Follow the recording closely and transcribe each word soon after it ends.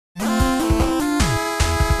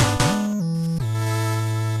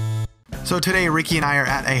So today Ricky and I are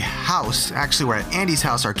at a house. Actually, we're at Andy's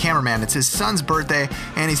house, our cameraman. It's his son's birthday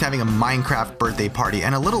and he's having a Minecraft birthday party.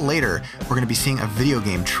 And a little later, we're going to be seeing a video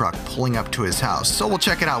game truck pulling up to his house. So we'll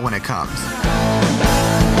check it out when it comes.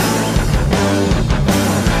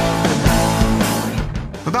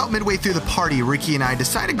 About midway through the party, Ricky and I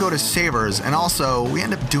decided to go to Savers, and also we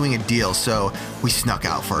ended up doing a deal, so we snuck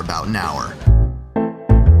out for about an hour.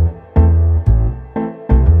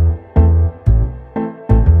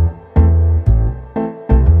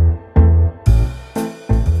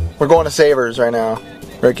 We're going to Savers right now.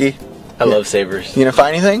 Ricky? I love Savers. You gonna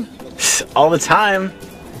find anything? All the time.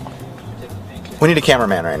 We need a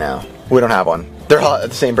cameraman right now. We don't have one. They're all at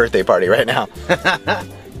the same birthday party right now.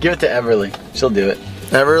 Give it to Everly. She'll do it.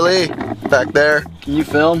 Everly, back there. Can you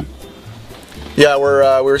film? Yeah, we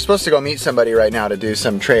were supposed to go meet somebody right now to do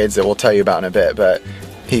some trades that we'll tell you about in a bit, but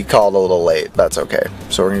he called a little late. That's okay.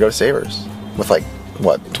 So we're gonna go to Savers with like,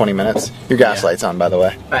 what, 20 minutes? Your gas light's on, by the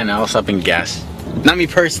way. I know, I'll stop in gas. Not me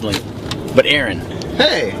personally, but Aaron.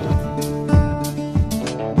 Hey!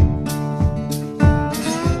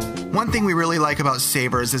 One thing we really like about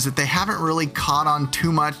Savers is that they haven't really caught on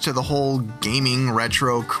too much to the whole gaming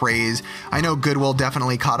retro craze. I know Goodwill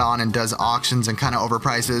definitely caught on and does auctions and kind of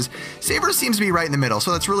overprices. Savers seems to be right in the middle,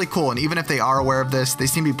 so that's really cool, and even if they are aware of this, they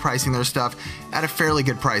seem to be pricing their stuff at a fairly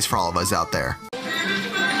good price for all of us out there.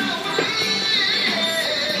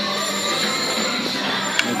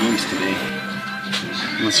 No games today.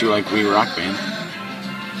 Unless you like We Rock Band.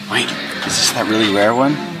 Wait, is this that really rare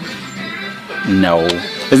one? No.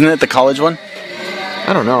 Isn't it the college one?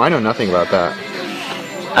 I don't know. I know nothing about that.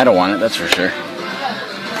 I don't want it, that's for sure.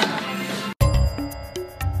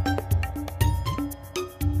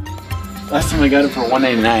 Last time I got it for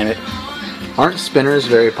 $1.99. Aren't spinners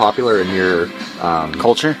very popular in your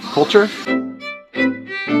Culture?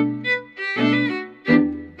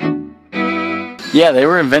 Yeah, they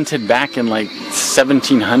were invented back in like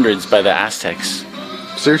 1700s by the Aztecs.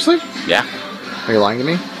 Seriously? Yeah. Are you lying to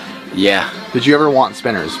me? Yeah. Did you ever want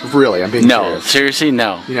spinners? Really, I'm being serious. No, seriously,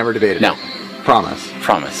 no. You never debated No. it? Promise?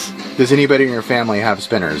 Promise. Does anybody in your family have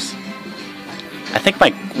spinners? I think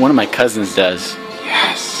one of my cousins does.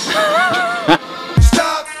 Yes.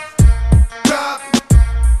 Stop, drop,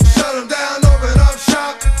 shut them down, open up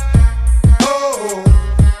shop.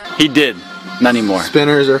 Oh. He did. Not anymore.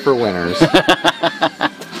 Spinners are for winners.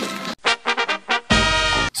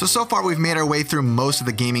 So far we've made our way through most of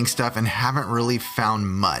the gaming stuff and haven't really found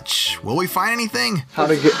much. Will we find anything?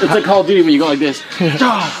 It's like Call of Duty when you go like this.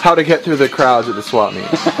 How to get through the crowds at the swap meet.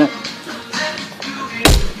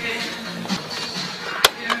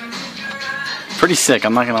 Pretty sick,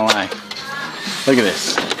 I'm not gonna lie. Look at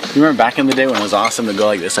this. You remember back in the day when it was awesome to go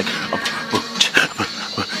like this, like...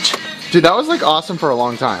 Dude, that was like awesome for a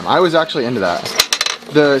long time. I was actually into that.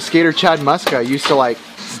 The skater Chad Muska used to like...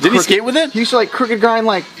 Did he skate with it? He used to like crooked grind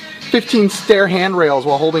like 15 stair handrails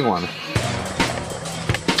while holding one.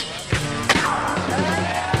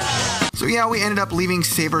 So yeah, we ended up leaving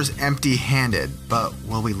Savers empty-handed, but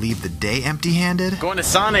will we leave the day empty-handed? Going to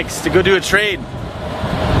Sonic's to go do a trade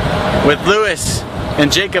with Lewis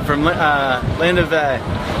and Jacob from Land of, I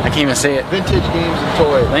can't even say it. Vintage Games and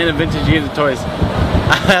Toys. Land of Vintage Games and Toys.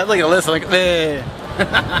 I look at the list, I'm like, eh.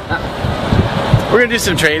 We're gonna do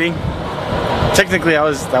some trading. Technically,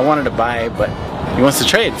 I wanted to buy, but he wants to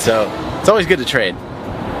trade, so it's always good to trade.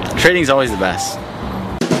 Trading's always the best.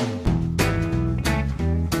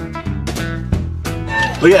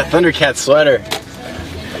 Look at that Thundercat sweater.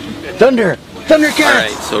 Thundercats!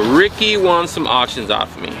 Alright, so Ricky won some auctions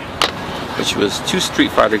off me, which was 2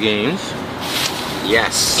 Street Fighter games.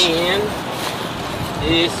 Yes. And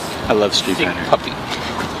this I love Street Sick Fighter. Puppy,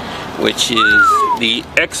 which is the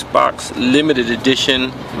Xbox Limited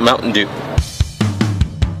Edition Mountain Dew.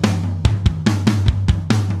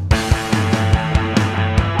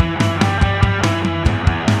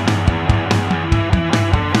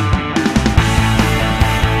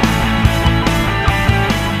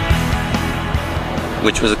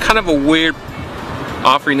 Which was a kind of a weird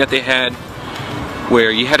offering that they had, where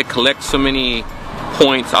you had to collect so many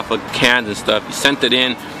points off of cans and stuff. You sent it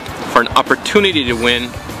in for an opportunity to win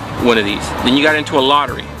one of these. Then you got into a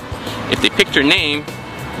lottery. If they picked your name,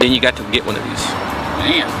 then you got to get one of these.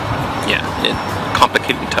 Man. Yeah, it's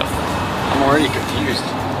complicated and tough. I'm already confused.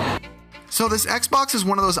 So this Xbox is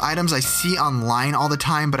one of those items I see online all the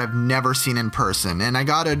time, but I've never seen in person. And I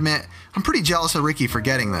gotta admit, I'm pretty jealous of Ricky for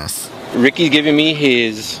getting this. Ricky's giving me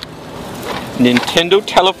his Nintendo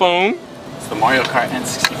telephone. It's the Mario Kart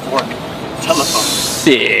N64 telephone.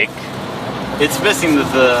 Sick. It's missing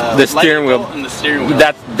the steering wheel and the steering wheel.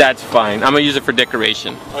 That's fine. I'm gonna use it for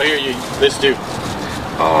decoration. Oh, here, this too.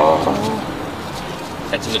 Oh.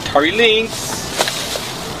 That's an Atari Lynx.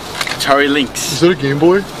 Atari Lynx. Is that a Game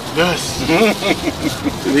Boy? Yes.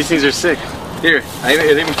 Dude, these things are sick. Here,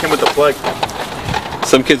 it even came with the plug.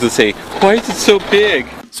 Some kids would say, why is it so big?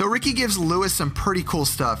 So Ricky gives Lewis some pretty cool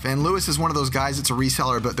stuff, and Lewis is one of those guys that's a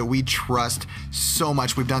reseller but that we trust so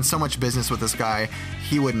much. We've done so much business with this guy.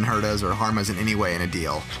 He wouldn't hurt us or harm us in any way in a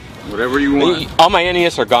deal. Whatever you want. All my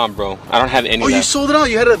NES are gone, bro. I don't have any. Oh, you sold it all?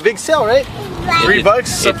 You had a big sale, right?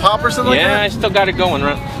 $3 a pop or something yeah, like that? I still got it going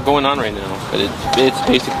on right now, but it's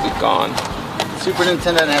basically gone. Super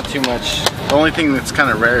Nintendo didn't have too much. The only thing that's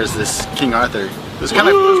kind of rare is this King Arthur. It was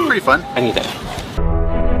pretty fun. I need that.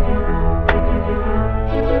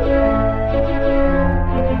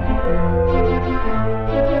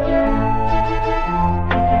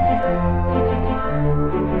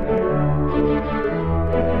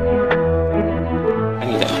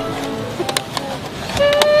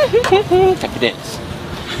 Type of dance.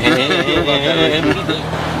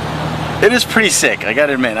 It is pretty sick, I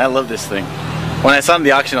gotta admit. I love this thing. When I saw it in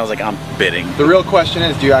the auction, I was like, I'm bidding. The real question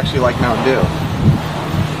is, do you actually like Mountain Dew?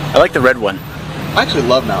 I like the red one. I actually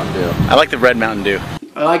love Mountain Dew. I like the red Mountain Dew.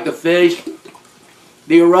 I like the fish.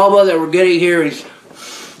 The aroma that we're getting here it's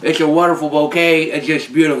a wonderful bouquet. It's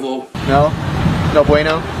just beautiful. No? No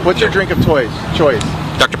bueno? What's your drink of choice?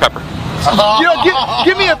 Dr. Pepper. You know,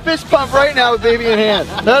 give me a fist pump right now with baby in hand.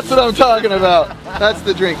 That's what I'm talking about. That's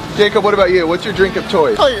the drink. Jacob, what about you? What's your drink of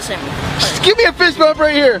choice? Probably the same. Just give me a fist bump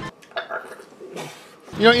right here.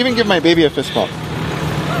 You know, even give my baby a fist bump.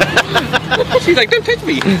 She's like, don't touch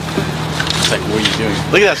me. It's like, what are you doing?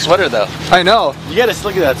 Look at that sweater, though. I know. You gotta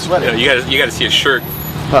look at that sweater. You gotta see a shirt.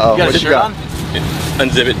 Uh-oh. You got a shirt on?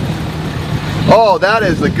 Unzip it. Oh, that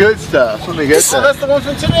is the good stuff. Let me get that. Oh, that's the one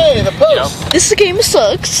from today, the post. Yep. This game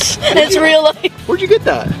sucks. It's real life. Where'd you get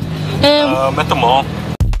that? At the mall.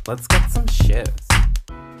 Let's get some shit.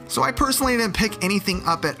 So I personally didn't pick anything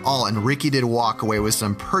up at all, and Ricky did walk away with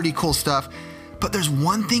some pretty cool stuff. But there's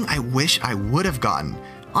one thing I wish I would have gotten.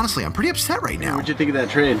 Honestly, I'm pretty upset right now. What'd you think of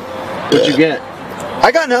that trade? What'd you get?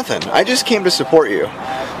 I got nothing. I just came to support you.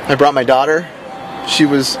 I brought my daughter. She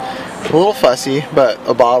was a little fussy, but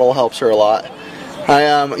a bottle helps her a lot.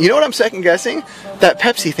 You know what I'm second guessing? That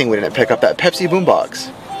Pepsi thing we didn't pick up, that Pepsi boombox.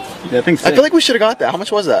 Yeah, I think so. I feel like we should have got that. How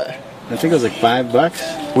much was that? I think it was like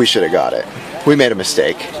 $5. We should have got it. We made a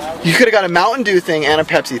mistake. You could have got a Mountain Dew thing and a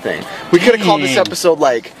Pepsi thing. We could have called this episode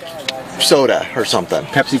like soda or something.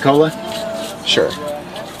 Pepsi Cola? Sure.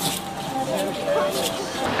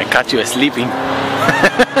 I caught you sleeping.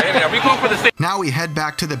 Now we head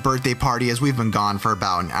back to the birthday party as we've been gone for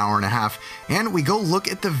about an hour and a half, and we go look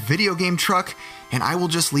at the video game truck, and I will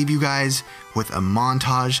just leave you guys with a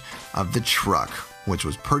montage of the truck, which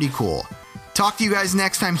was pretty cool. Talk to you guys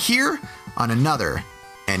next time here on another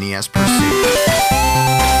NES Pursuit.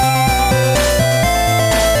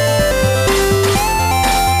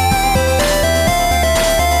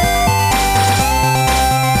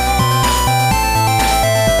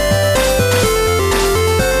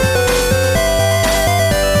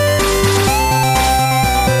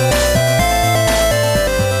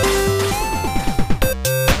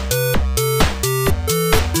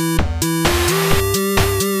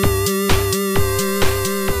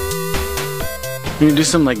 We can do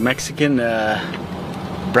some like Mexican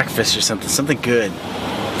breakfast or something good.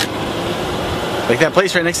 Like that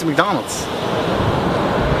place right next to McDonald's.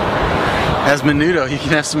 Has menudo, you can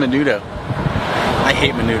have some menudo. I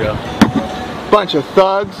hate menudo. Bunch of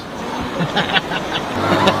thugs.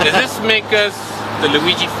 Does this make us the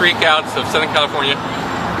Luigi Freakouts of Southern California?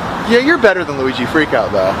 Yeah, you're better than Luigi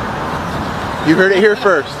Freakout though. You heard it here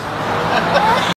first.